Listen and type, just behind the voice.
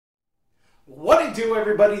What it do,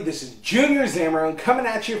 everybody? This is Junior Zamron coming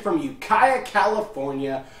at you from Ukiah,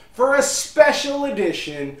 California for a special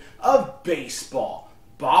edition of Baseball,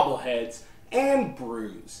 Bobbleheads, and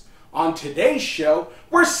Brews. On today's show,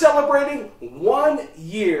 we're celebrating 1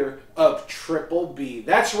 year of Triple B.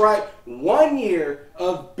 That's right, 1 year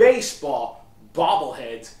of baseball,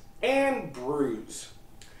 bobbleheads, and brews.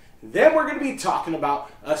 Then we're going to be talking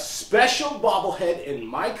about a special bobblehead in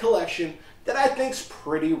my collection that I think's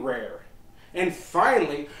pretty rare. And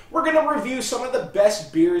finally, we're going to review some of the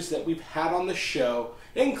best beers that we've had on the show,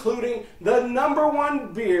 including the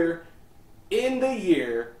 #1 beer in the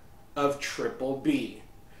year of Triple B.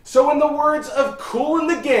 So in the words of Kool and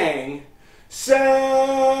the Gang,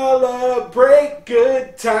 celebrate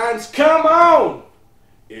good times. Come on!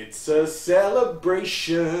 It's a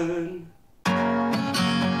celebration.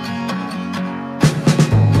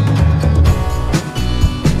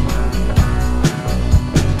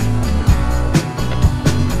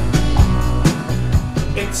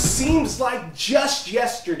 It seems like just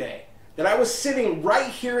yesterday that I was sitting right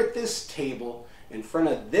here at this table in front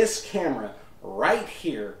of this camera right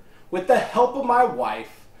here. With the help of my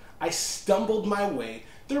wife, I stumbled my way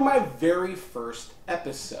through my very first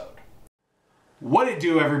episode. What it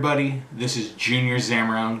do, everybody? This is Junior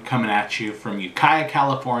Zamron coming at you from Ukiah,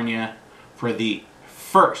 California for the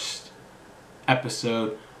first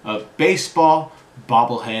episode of Baseball,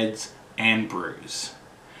 Bobbleheads, and Brews.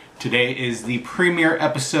 Today is the premiere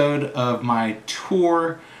episode of my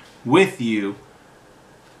tour with you,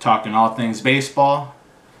 talking all things baseball,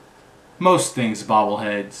 most things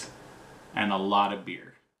bobbleheads, and a lot of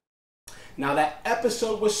beer. Now that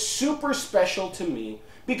episode was super special to me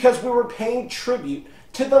because we were paying tribute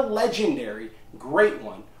to the legendary, great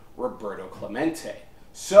one, Roberto Clemente.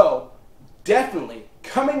 So definitely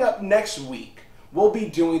coming up next week, we'll be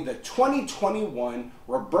doing the 2021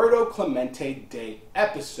 Roberto Clemente Day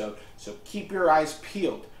episode, so keep your eyes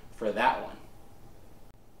peeled for that one.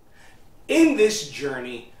 In this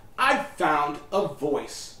journey, I've found a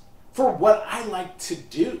voice for what I like to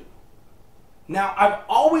do. Now, I've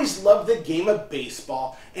always loved the game of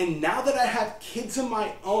baseball, and now that I have kids of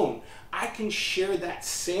my own, I can share that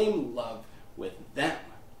same love with them.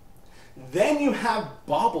 Then you have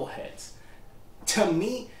bobbleheads. To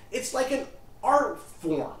me, it's like an art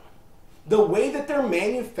form. The way that they're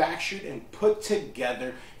manufactured and put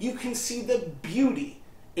together, you can see the beauty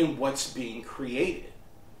in what's being created.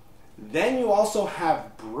 Then you also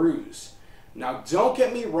have brews. Now don't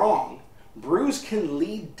get me wrong, brews can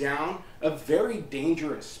lead down a very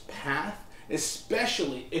dangerous path,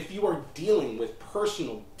 especially if you are dealing with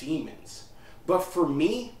personal demons. But for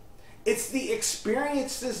me, it's the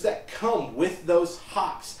experiences that come with those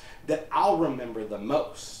hops that I'll remember the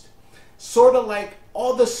most. Sort of like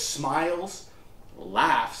all the smiles,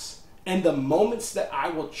 laughs, and the moments that I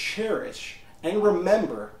will cherish and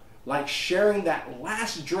remember, like sharing that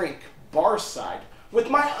last drink barside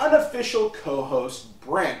with my unofficial co-host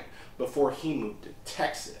Brent before he moved to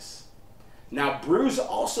Texas. Now, brews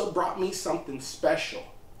also brought me something special.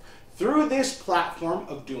 Through this platform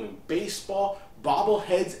of doing baseball,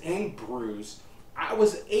 bobbleheads, and brews, I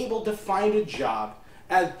was able to find a job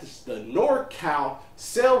as the NorCal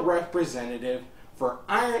sales representative for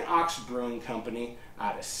Iron Ox Brewing Company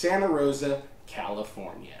out of Santa Rosa,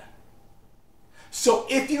 California. So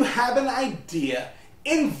if you have an idea,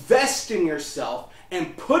 invest in yourself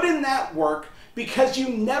and put in that work, because you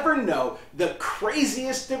never know, the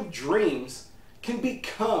craziest of dreams can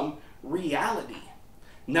become reality.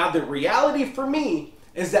 Now the reality for me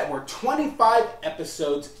is that we're 25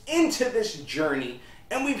 episodes into this journey,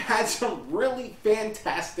 and we've had some really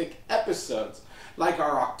fantastic episodes, like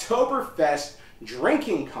our Oktoberfest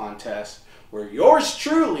drinking contest, where yours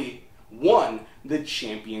truly won the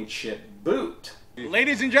championship boot.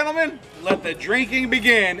 Ladies and gentlemen, let the drinking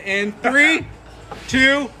begin in 3,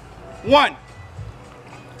 2, 1.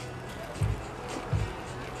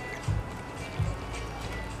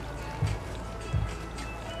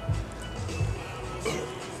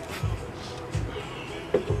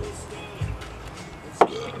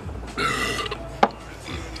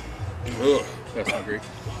 Ugh, that's hungry.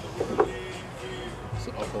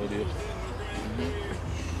 So I'll follow you.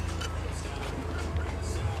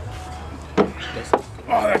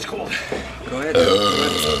 Oh, that's cold. Go ahead.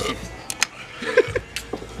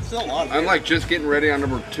 Still on. I'm like just getting ready on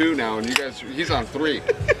number 2 now, and you guys, he's on 3.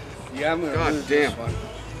 Yeah, I'm gonna. God damn. Wow,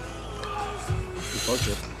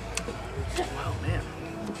 man.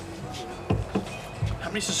 How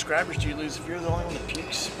many subscribers do you lose if you're the only one that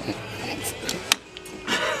pukes?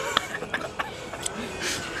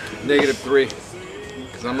 -3.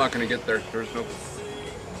 Because I'm not going to get there. There's no...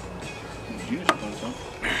 Junior should find some.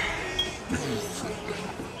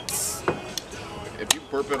 If you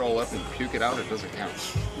burp it all up and puke it out, it doesn't count.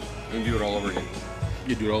 You can do it all over again.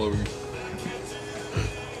 You do it all over again.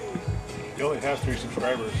 He only has 3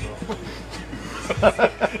 subscribers, so.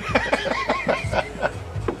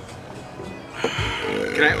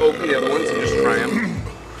 Can I open the other ones and just try them?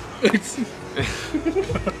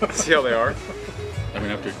 See how they are? I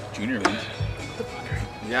mean, after Junior wins.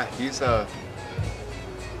 Yeah, he's him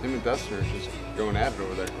and Dustin are just going at it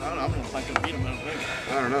over there. I don't know. I'm gonna fucking beat him.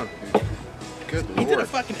 I don't know. Dude. Good He did a lord.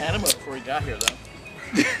 fucking anima before he got here, though.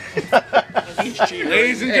 He's cheating.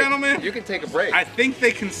 Ladies and Hey, gentlemen, you can take a break. I think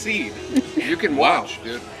they concede. You can watch,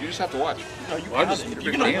 dude. You just have to watch. No, you Well, I got just- it. you're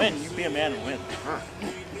You're big gonna man. win. You be a man and win.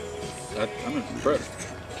 I'm impressed.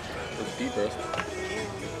 That's deep, bro.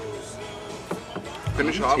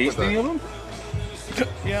 Finish off with Taste any of that. them?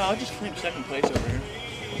 Yeah, I'll just claim second place over here.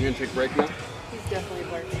 You gonna take a break now? He's definitely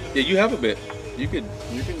working. Yeah, you have a bit. You could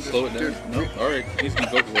just slow it down. No, all right. He's gonna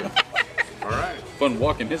go for it. All right. Fun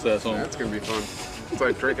walking his ass home. That's gonna be fun. It's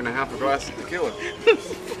like drinking a half a glass of tequila.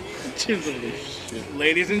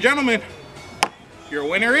 Ladies and gentlemen, your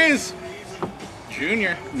winner is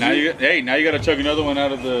Junior. Now you got to chug another one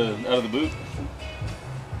out of the boot.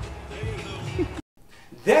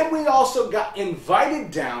 Then we also got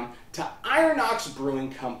invited down to Iron Ox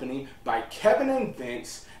Brewing Company by Kevin and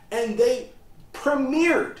Vince, and they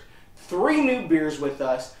premiered 3 new beers with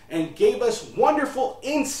us and gave us wonderful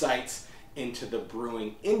insights into the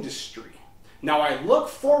brewing industry. Now I look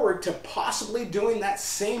forward to possibly doing that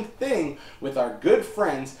same thing with our good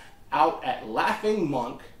friends out at Laughing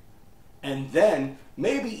Monk, and then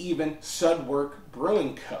maybe even Sudwork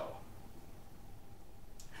Brewing Co.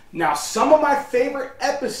 Now, some of my favorite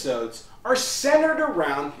episodes are centered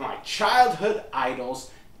around my childhood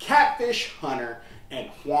idols, Catfish Hunter and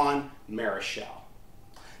Juan Marichal.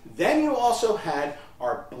 Then you also had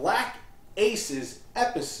our Black Aces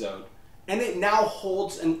episode, and it now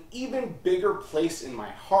holds an even bigger place in my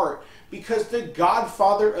heart because the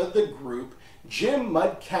godfather of the group, Jim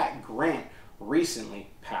Mudcat Grant, recently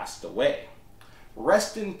passed away.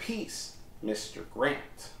 Rest in peace, Mr.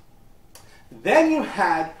 Grant. Then you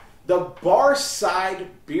had the bar side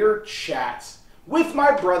beer chats with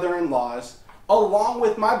my brother-in-laws, along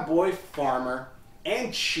with my boy Farmer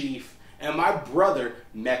and Chief and my brother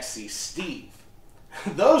Mexi Steve.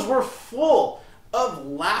 Those were full of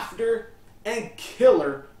laughter and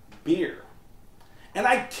killer beer. And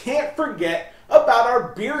I can't forget about our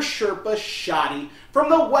beer Sherpa Shotty from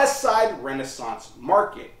the West Side Renaissance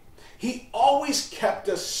Market. He always kept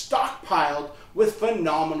us stockpiled with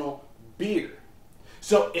phenomenal beer.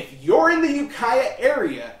 So if you're in the Ukiah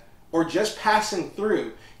area or just passing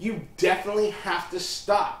through, you definitely have to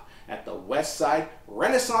stop at the West Side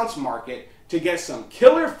Renaissance Market to get some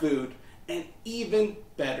killer food and even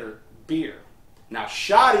better beer. Now,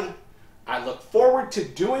 Shotty, I look forward to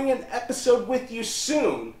doing an episode with you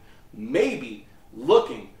soon, maybe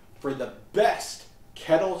looking for the best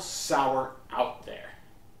kettle sour out there.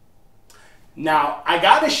 Now, I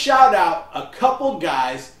gotta shout out a couple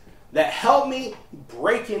guys that helped me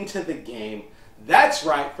break into the game. That's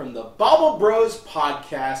right, from the Bobble Bros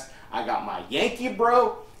podcast, I got my Yankee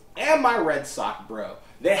bro and my Red Sox bro.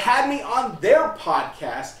 They had me on their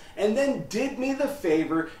podcast and then did me the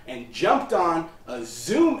favor and jumped on a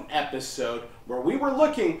Zoom episode where we were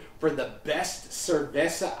looking for the best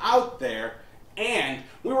cerveza out there, and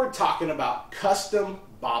we were talking about custom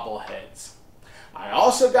bobbleheads. I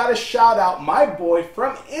also got to shout out my boy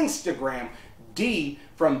from Instagram, D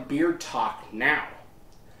from Beer Talk Now.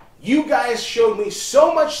 You guys showed me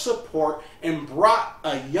so much support and brought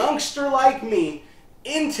a youngster like me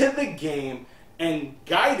into the game and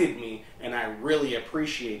guided me, and I really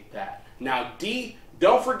appreciate that. Now, D,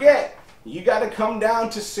 don't forget, you got to come down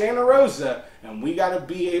to Santa Rosa, and we got to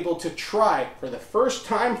be able to try, for the first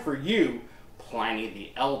time for you, Pliny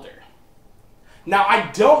the Elder. Now,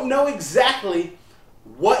 I don't know exactly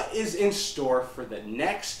what is in store for the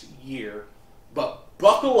next year, but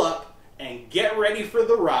buckle up and get ready for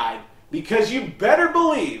the ride, because you better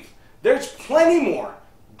believe there's plenty more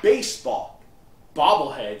baseball,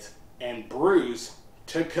 bobbleheads, and brews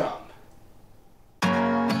to come.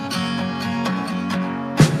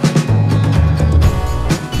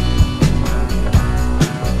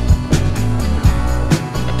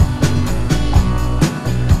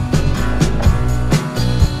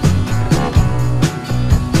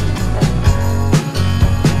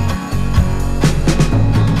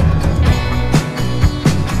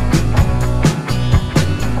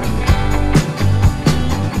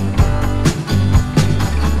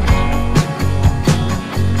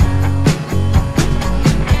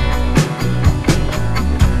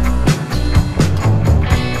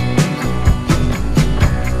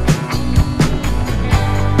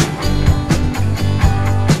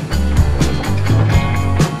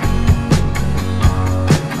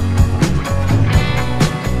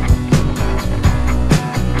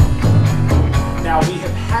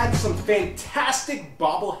 fantastic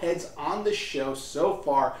bobbleheads on the show so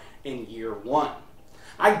far in year one.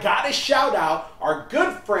 I gotta shout out our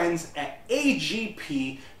good friends at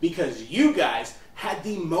AGP because you guys had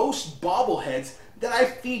the most bobbleheads that I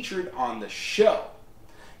featured on the show.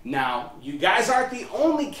 Now, you guys aren't the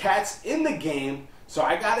only cats in the game, so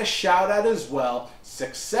I gotta shout out as well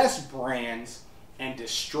Success Brands and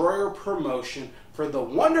Destroyer Promotion for the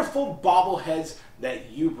wonderful bobbleheads that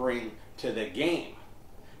you bring to the game.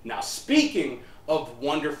 Now, speaking of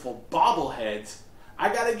wonderful bobbleheads,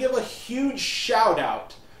 I gotta give a huge shout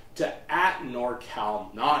out to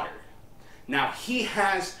 @NorCalNotter. Now, he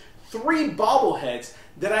has 3 bobbleheads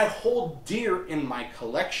that I hold dear in my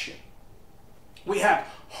collection. We have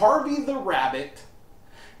Harvey the Rabbit,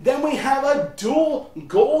 then we have a dual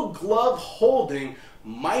gold glove holding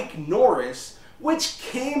Mike Norris, which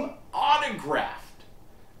came autographed.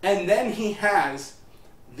 And then he has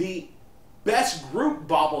the best group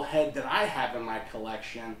bobblehead that I have in my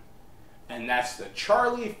collection, and that's the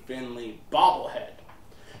Charlie Finley bobblehead.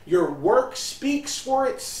 Your work speaks for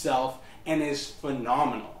itself and is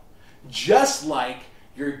phenomenal, just like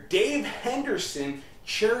your Dave Henderson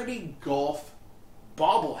charity golf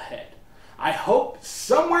bobblehead. I hope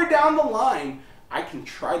somewhere down the line I can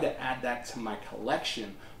try to add that to my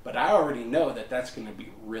collection, but I already know that that's going to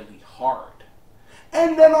be really hard.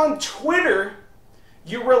 And then on Twitter,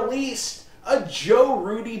 you released a Joe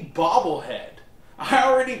Rudy bobblehead. I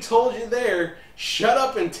already told you there, shut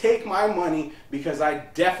up and take my money because I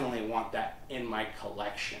definitely want that in my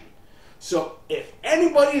collection. So if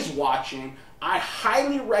anybody's watching, I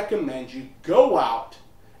highly recommend you go out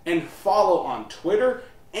and follow on Twitter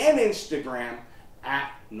and Instagram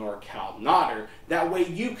 @NorCalNotter. That way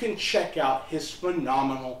you can check out his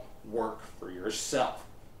phenomenal work for yourself.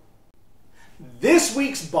 This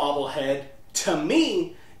week's bobblehead, to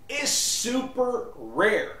me, is super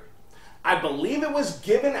rare. I believe it was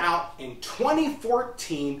given out in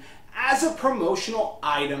 2014 as a promotional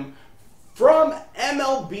item from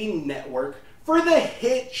MLB Network for the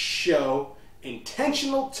hit show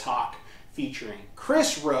Intentional Talk featuring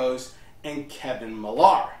Chris Rose and Kevin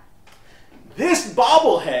Millar. This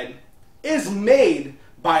bobblehead is made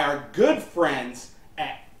by our good friends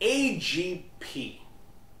at AGP.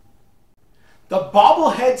 The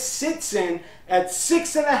bobblehead sits in at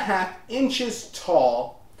 6.5 inches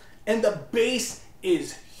tall, and the base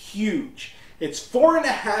is huge. It's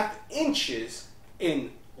 4.5 inches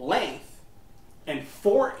in length and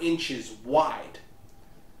 4 inches wide.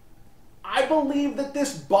 I believe that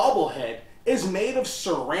this bobblehead is made of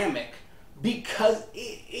ceramic because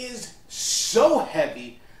it is so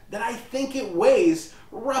heavy that I think it weighs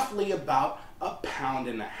roughly about 1.5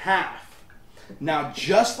 pounds. Now,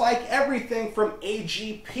 just like everything from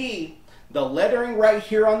AGP, the lettering right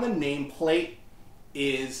here on the nameplate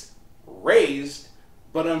is raised,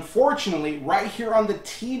 but unfortunately right here on the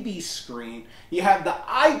TV screen you have the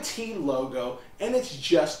IT logo and it's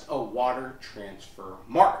just a water transfer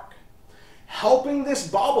mark. Helping this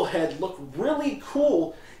bobblehead look really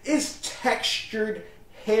cool is textured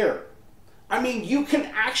hair. I mean, you can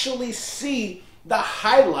actually see the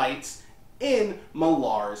highlights in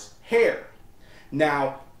Millar's hair.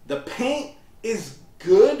 Now, the paint is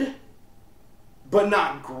good, but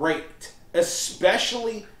not great,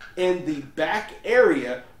 especially in the back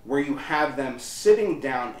area where you have them sitting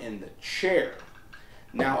down in the chair.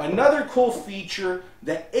 Now, another cool feature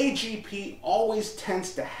that AGP always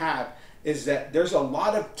tends to have is that there's a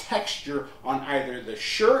lot of texture on either the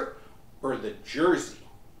shirt or the jersey.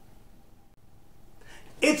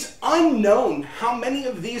 It's unknown how many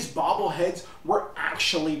of these bobbleheads were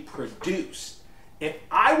actually produced. If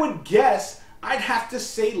I would guess, I'd have to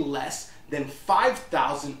say less than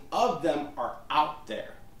 5,000 of them are out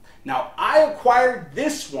there. Now, I acquired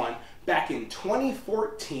this one back in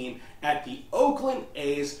 2014 at the Oakland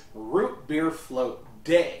A's Root Beer Float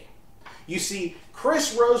Day. You see,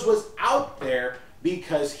 Chris Rose was out there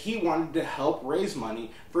because he wanted to help raise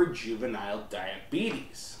money for juvenile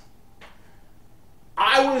diabetes.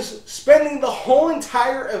 I was spending the whole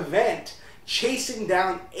entire event chasing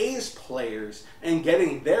down A's players and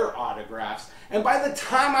getting their autographs, and by the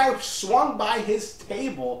time I swung by his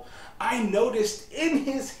table, I noticed in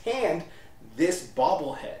his hand this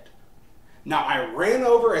bobblehead. Now, I ran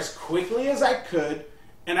over as quickly as I could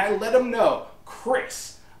and I let him know,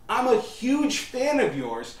 Chris, I'm a huge fan of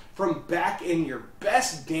yours from back in your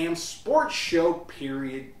best damn sports show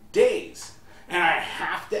period days, and I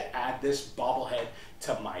have to add this bobblehead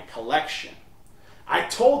to my collection. I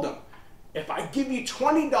told him, if I give you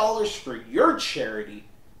 $20 for your charity,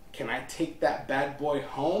 can I take that bad boy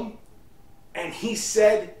home? And he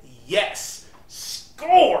said, yes,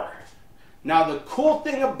 score! Now the cool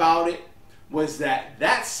thing about it was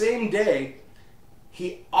that same day,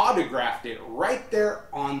 he autographed it right there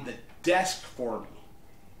on the desk for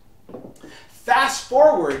me. Fast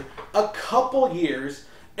forward a couple years,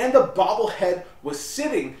 and the bobblehead was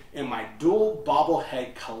sitting in my dual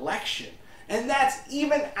bobblehead collection. And that's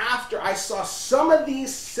even after I saw some of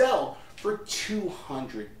these sell for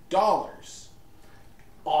 $200.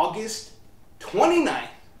 August 29th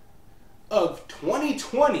of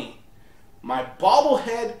 2020, my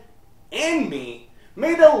bobblehead and me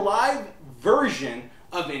made a live version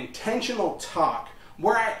of Intentional Talk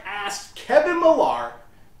where I asked Kevin Millar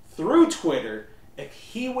through Twitter if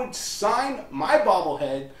he would sign my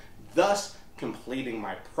bobblehead, thus completing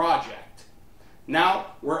my project. Now,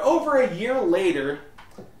 we're over a year later,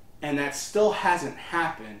 and that still hasn't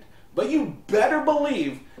happened, but you better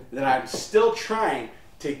believe that I'm still trying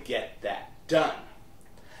to get that done.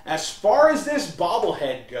 As far as this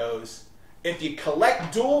bobblehead goes, if you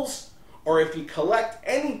collect duels, or if you collect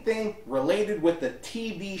anything related with the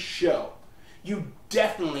TV show, you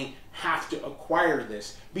definitely have to acquire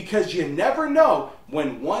this because you never know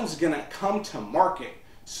when one's gonna come to market.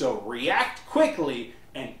 So react quickly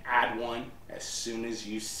and add one as soon as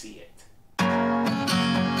you see it.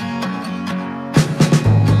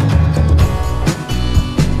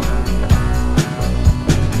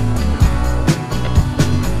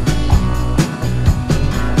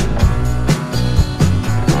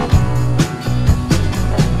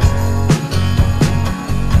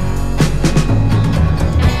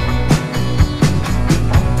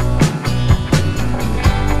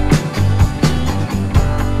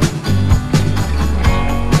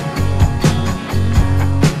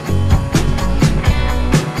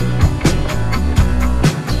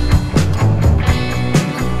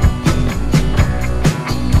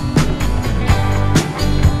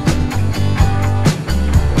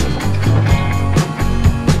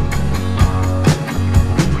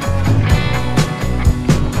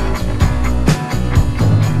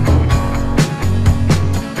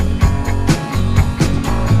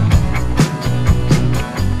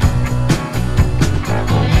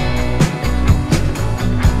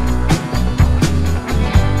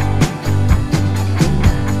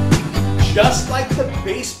 Just like the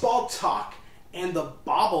baseball talk and the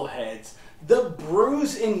bobbleheads, the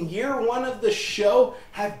brews in year one of the show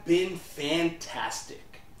have been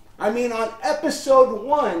fantastic. I mean, on episode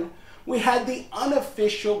 1, we had the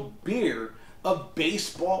unofficial beer of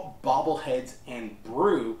baseball, bobbleheads, and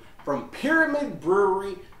brew from Pyramid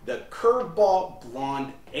Brewery, the Curveball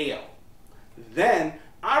Blonde Ale. Then,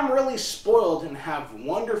 I'm really spoiled and have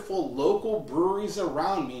wonderful local breweries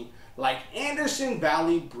around me like Anderson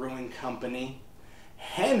Valley Brewing Company,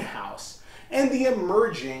 Hen House, and the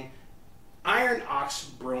emerging Iron Ox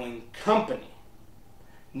Brewing Company.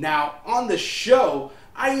 Now, on the show,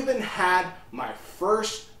 I even had my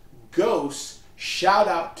first ghost shout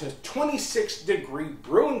out to 26 Degree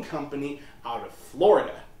Brewing Company out of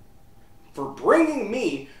Florida for bringing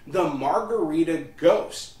me the Margarita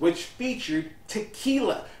Ghost, which featured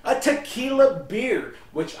tequila, a tequila beer,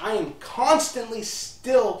 which I am constantly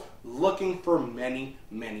still looking for many,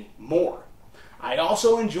 many more. I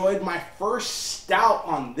also enjoyed my first stout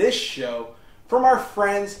on this show from our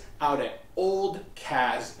friends out at Old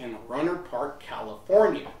Kaz in Runner Park,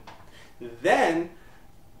 California. Then,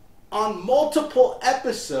 on multiple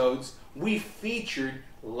episodes, we featured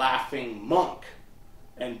Laughing Monk.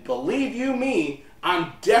 And believe you me,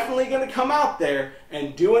 I'm definitely going to come out there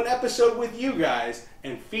and do an episode with you guys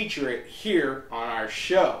and feature it here on our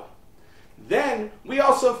show. Then, we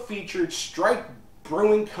also featured Strike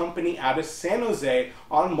Brewing Company out of San Jose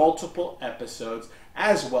on multiple episodes,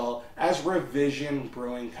 as well as Revision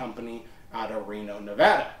Brewing Company out of Reno,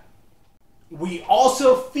 Nevada. We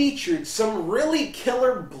also featured some really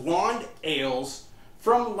killer blonde ales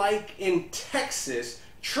from, like in Texas,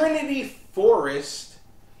 Trinity Forest.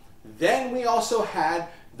 Then we also had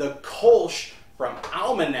the Kolsch from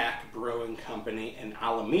Almanac Brewing Company in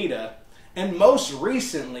Alameda. And most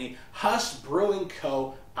recently, Huss Brewing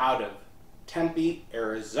Co. out of Tempe,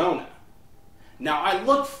 Arizona. Now, I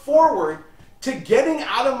look forward to getting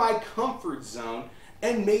out of my comfort zone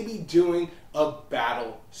and maybe doing a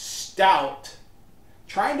battle stout,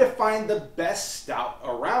 trying to find the best stout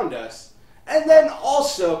around us, and then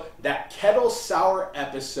also that kettle sour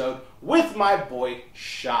episode with my boy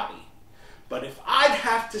Shoddy. But if I'd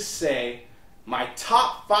have to say my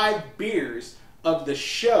top 5 beers of the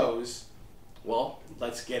shows, well,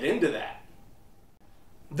 let's get into that.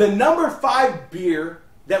 The number 5 beer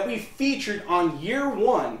that we featured on year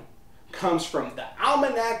 1 comes from the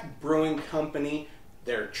Almanac Brewing Company,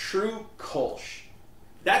 their True Kolsch.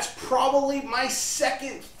 That's probably my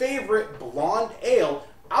second favorite blonde ale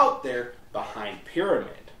out there behind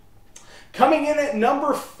Pyramid. Coming in at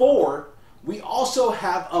number 4, we also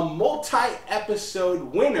have a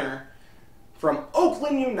multi-episode winner from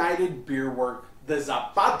Oakland United Beer Works, the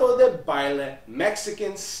Zapato de Baile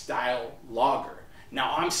Mexican Style Lager.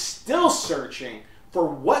 Now, I'm still searching for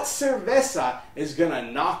what cerveza is going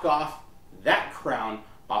to knock off that crown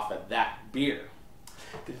off of that beer.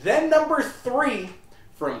 Then number 3,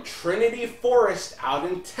 from Trinity Forest out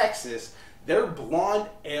in Texas, their blonde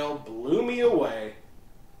ale blew me away.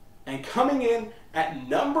 And coming in at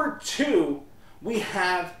number 2, we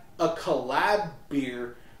have a collab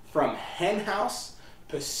beer from Hen House,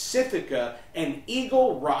 Pacifica, and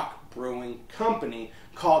Eagle Rock Brewing Company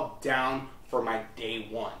called Down for My Day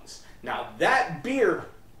Ones. Now that beer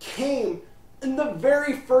came in the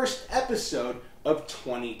very first episode of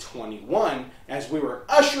 2021 as we were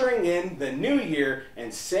ushering in the new year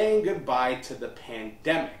and saying goodbye to the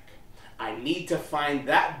pandemic. I need to find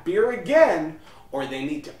that beer again, or they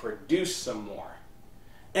need to produce some more.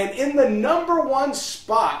 And in the number 1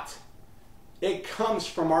 spot, it comes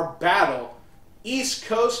from our battle, East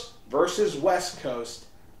Coast versus West Coast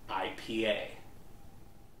IPA.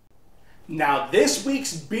 Now this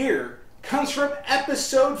week's beer comes from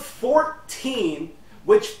episode 14,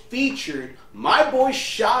 which featured my boy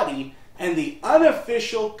Shoddy and the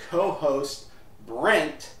unofficial co-host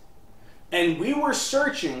Brent, and we were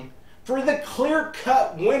searching for the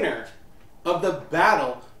clear-cut winner of the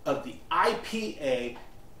battle of the IPA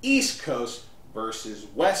East Coast versus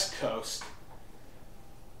West Coast.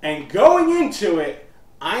 And going into it,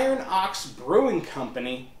 Iron Ox Brewing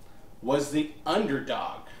Company was the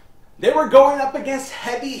underdog. They were going up against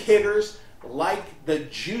heavy hitters like the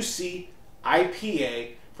Juicy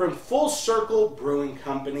IPA from Full Circle Brewing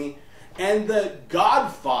Company and the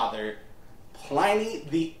Godfather, Pliny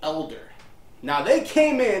the Elder. Now they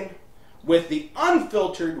came in with the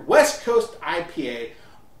unfiltered West Coast IPA,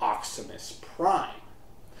 Oximus Prime.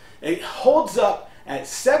 It holds up at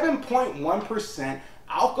 7.1%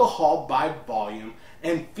 alcohol by volume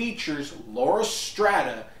and features Laura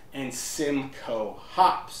Strata and Simcoe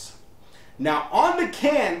hops. Now on the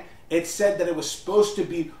can, it said that it was supposed to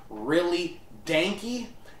be really danky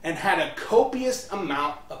and had a copious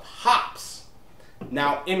amount of hops.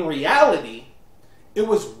 Now in reality, it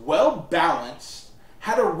was well balanced,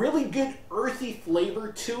 had a really good earthy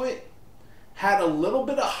flavor to it, had a little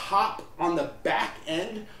bit of hop on the back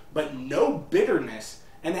end, but no bitterness,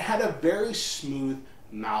 and it had a very smooth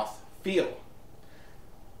mouth feel.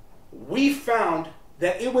 We found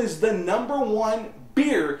that it was the number 1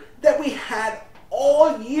 beer that we had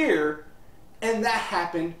all year, and that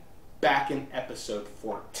happened back in episode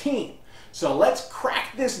 14. So let's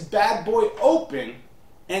crack this bad boy open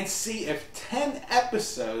and see if 10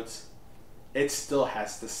 episodes it still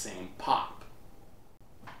has the same pop.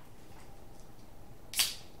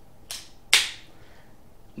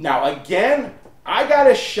 Now again, I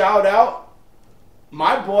gotta shout out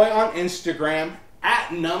my boy on Instagram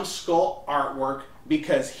at Numbskull Artwork,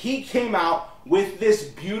 because he came out with this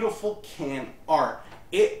beautiful can art.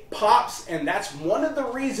 It pops, and that's one of the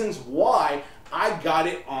reasons why I got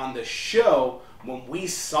it on the show when we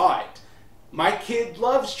saw it. My kid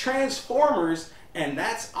loves Transformers, and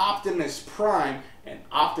that's Optimus Prime, and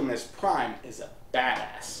Optimus Prime is a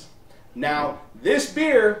badass. Now, this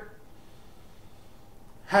beer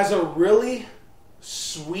has a really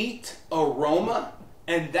sweet aroma,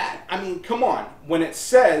 and that, I mean, come on, when it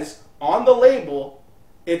says on the label,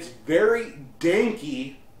 it's very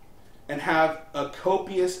danky and have a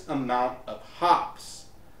copious amount of hops.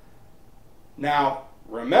 Now,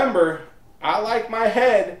 remember, I like my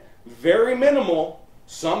head very minimal.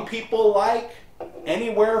 Some people like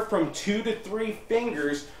anywhere from 2 to 3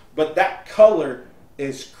 fingers, but that color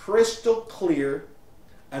is crystal clear,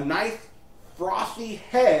 a nice frothy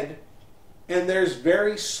head, and there's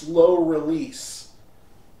very slow release.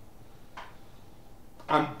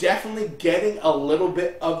 I'm definitely getting a little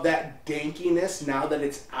bit of that dankiness now that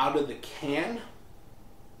it's out of the can.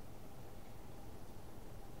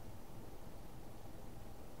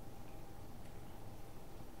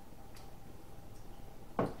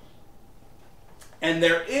 And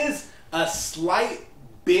there is a slight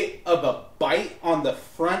bit of a bite on the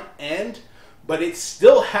front end, but it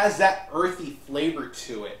still has that earthy flavor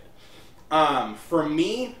to it. For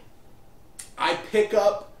me, I pick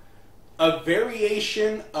up a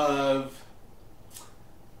variation of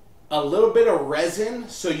a little bit of resin,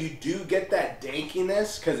 so you do get that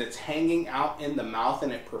dankiness because it's hanging out in the mouth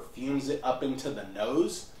and it perfumes it up into the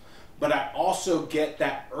nose. but I also get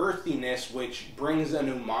that earthiness, which brings an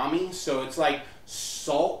umami. So it's like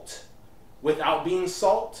salt without being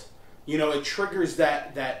salt. You know, it triggers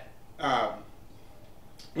that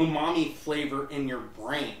umami flavor in your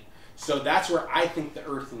brain. So that's where I think the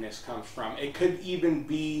earthiness comes from. It could even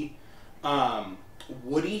be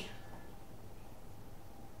woody.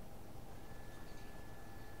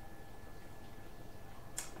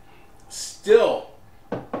 Still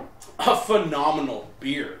a phenomenal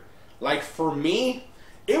beer. Like, for me,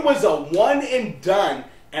 it was a one and done,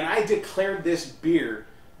 and I declared this beer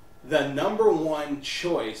the #1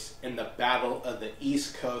 choice in the battle of the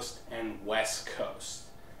East Coast and West Coast.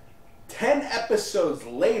 10 episodes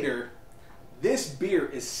later, this beer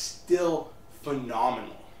is still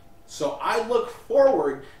phenomenal. So I look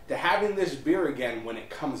forward to having this beer again when it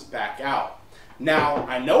comes back out. Now,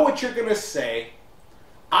 I know what you're going to say.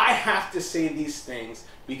 I have to say these things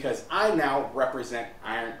because I now represent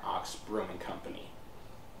Iron Ox Brewing Company.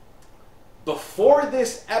 Before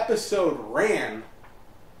this episode ran,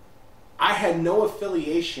 I had no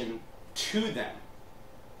affiliation to them.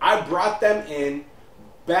 I brought them in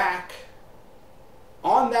back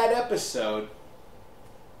on that episode,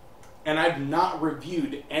 and I've not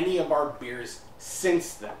reviewed any of our beers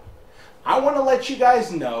since then. I want to let you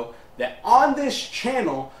guys know that on this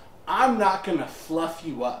channel, I'm not going to fluff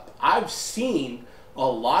you up. I've seen a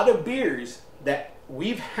lot of beers that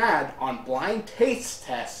we've had on blind taste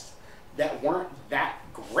tests that weren't that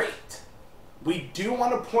great. We do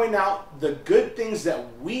want to point out the good things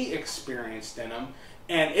that we experienced in them,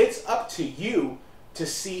 and it's up to you to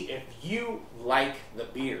see if you like the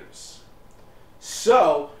beers.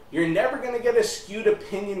 So, you're never going to get a skewed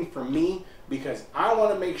opinion from me because I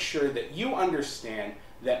want to make sure that you understand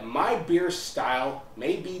that my beer style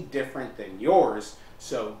may be different than yours.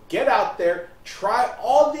 So get out there, try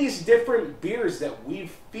all these different beers that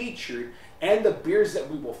we've featured and the beers that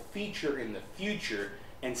we will feature in the future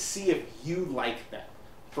and see if you like them.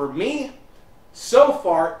 For me, so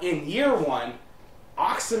far in year 1,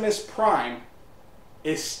 Oximus Prime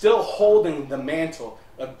is still holding the mantle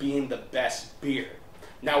of being the best beer.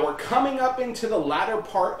 Now we're coming up into the latter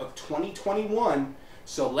part of 2021,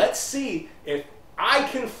 so let's see if I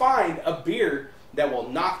can find a beer that will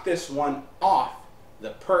knock this one off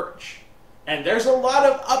the perch. And there's a lot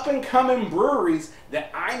of up and coming breweries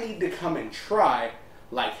that I need to come and try,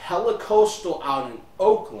 like Hella Coastal out in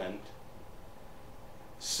Oakland.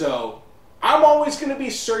 So I'm always going to be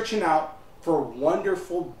searching out for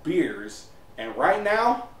wonderful beers. And right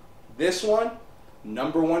now, this one,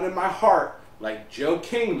 #1 in my heart, like Joe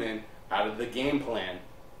Kingman out of The Game Plan.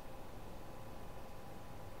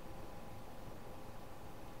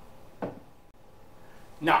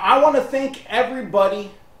 Now, I want to thank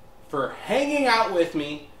everybody for hanging out with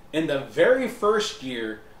me in the very first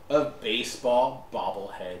year of Baseball,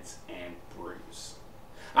 Bobbleheads, and Brews.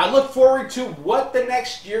 I look forward to what the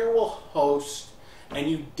next year will host, and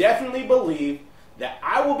you definitely believe that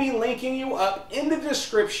I will be linking you up in the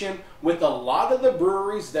description with a lot of the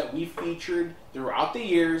breweries that we featured throughout the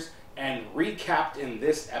years and recapped in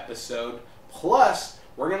this episode. Plus,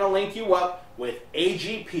 we're going to link you up with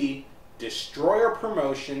AGP, Destroyer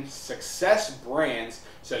Promotion, Success Brands,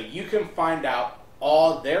 so you can find out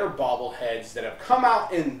all their bobbleheads that have come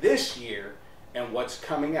out in this year and what's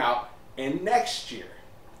coming out in next year.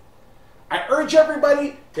 I urge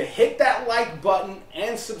everybody to hit that like button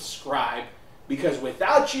and subscribe, because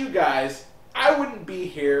without you guys, I wouldn't be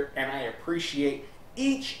here, and I appreciate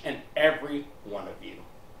each and every one of you.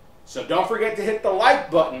 So don't forget to hit the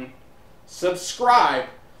like button, subscribe,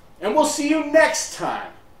 and we'll see you next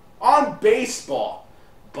time on Baseball,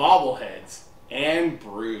 Bobbleheads, and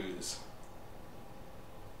Brews.